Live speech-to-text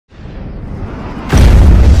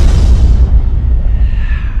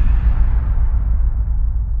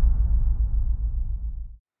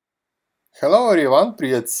Hello everyone,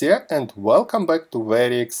 привет все, and welcome back to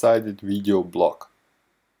very excited video blog.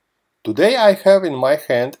 Today I have in my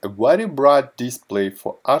hand a very bright display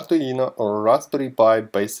for Arduino or Raspberry Pi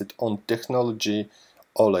based on technology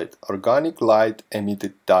OLED, Organic Light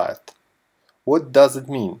Emitted Diode. What does it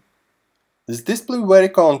mean? This display very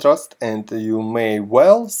contrast and you may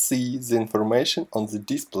well see the information on the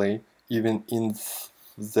display even in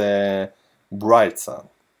the bright sun.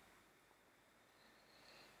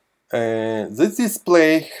 This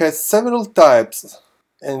display has several types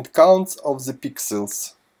and counts of the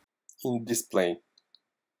pixels in display.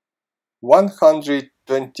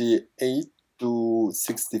 128 to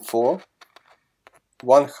 64,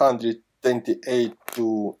 128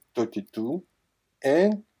 to 32,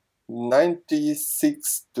 and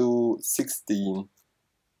 96 to 16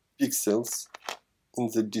 pixels in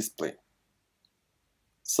the display.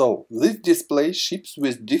 So this display ships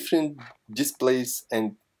with different displays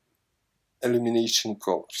and illumination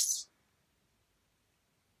colors: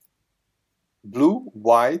 blue,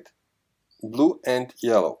 white, blue and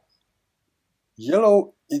yellow.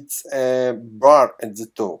 Yellow it's a bar at the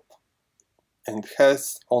top and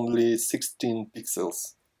has only 16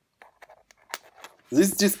 pixels.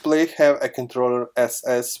 This display have a controller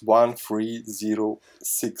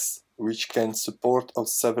SS1306 which can support of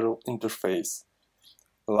several interfaces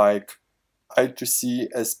like I2C,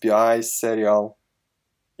 SPI, serial.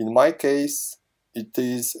 In my case, it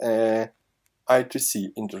is a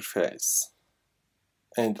I2C interface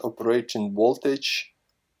and operating voltage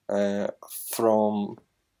from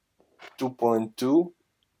 2.2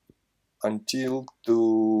 until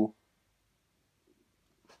to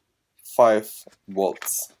 5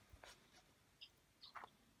 volts.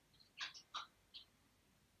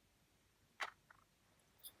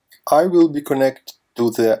 I will be connected to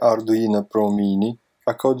the Arduino Pro Mini.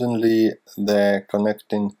 Accordingly, the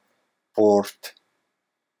connecting port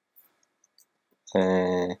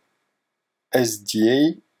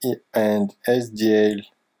SDA and SDL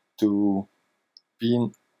to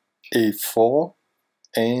pin A4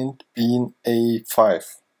 and pin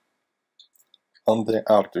A5 on the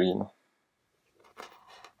Arduino.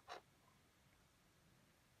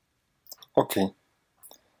 Okay,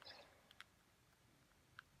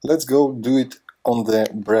 let's go do it on the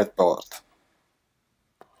breadboard.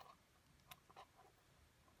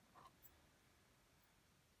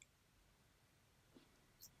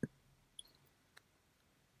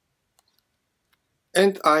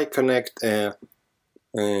 And I connect a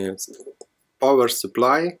power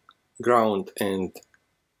supply, ground and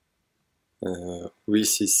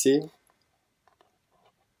VCC.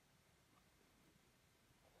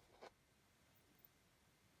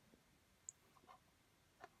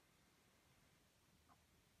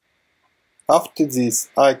 After this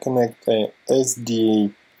I connect a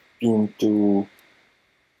SDA pin to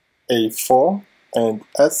A4 and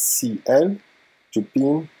SCL to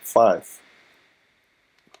pin 5.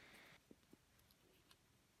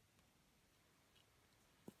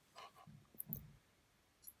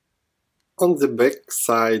 On the back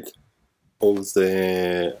side of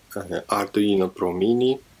the Arduino Pro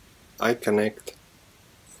Mini, I connect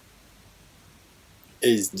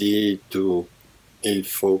SDA to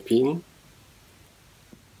A4 pin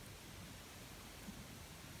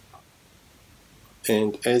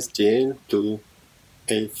and SDL to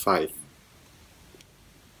A5.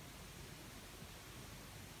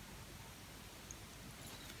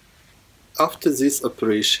 After this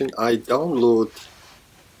operation, I download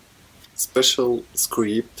special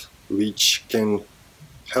script which can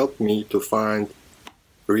help me to find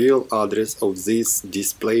real address of this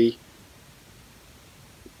display.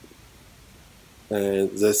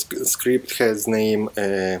 The script has name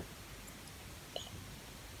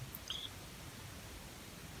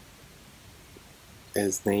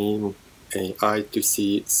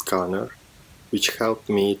I2C scanner, which helped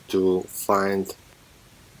me to find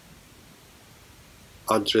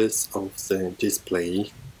address of the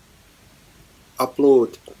display.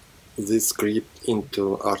 Upload this script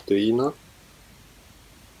into Arduino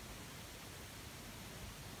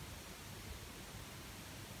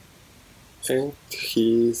and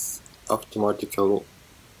his automatically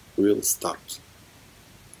will start.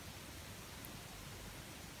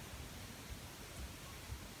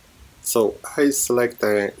 So I select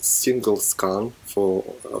a single scan for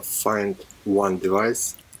find one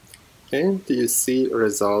device, and you see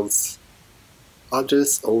results.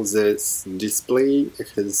 Address of this display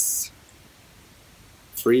is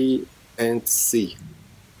 3 and C.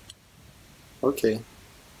 Okay,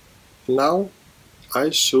 now I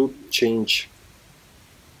should change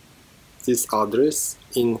this address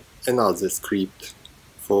in another script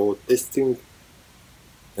for testing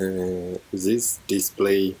this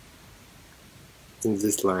display in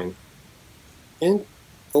this line, and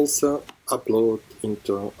also upload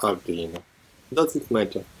into Arduino. Doesn't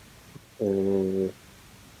matter. A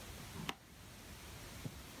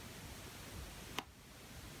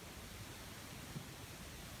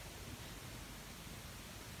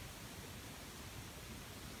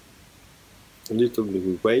little bit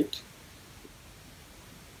we wait.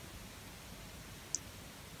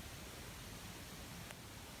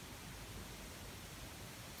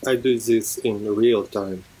 I do this in real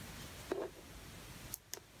time.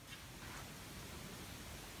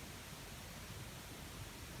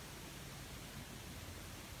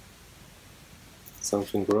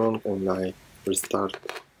 Something wrong and I restart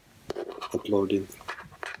uploading.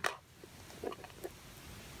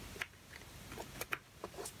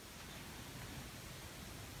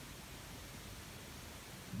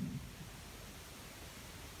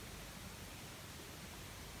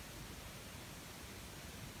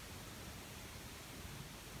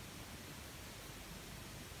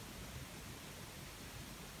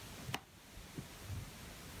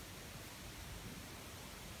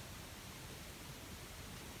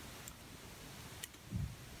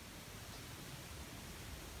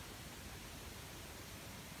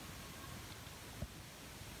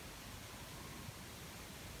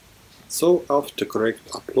 So after correct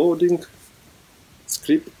uploading,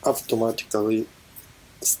 script automatically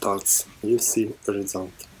starts. You see the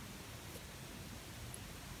result.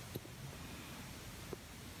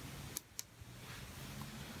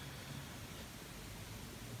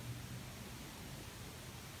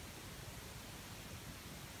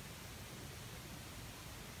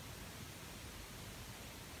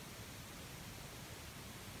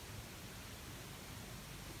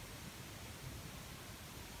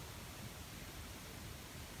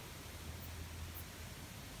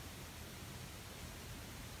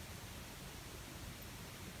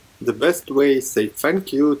 The best way say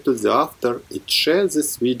thank you to the author is share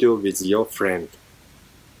this video with your friend.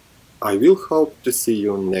 I will hope to see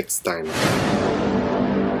you next time.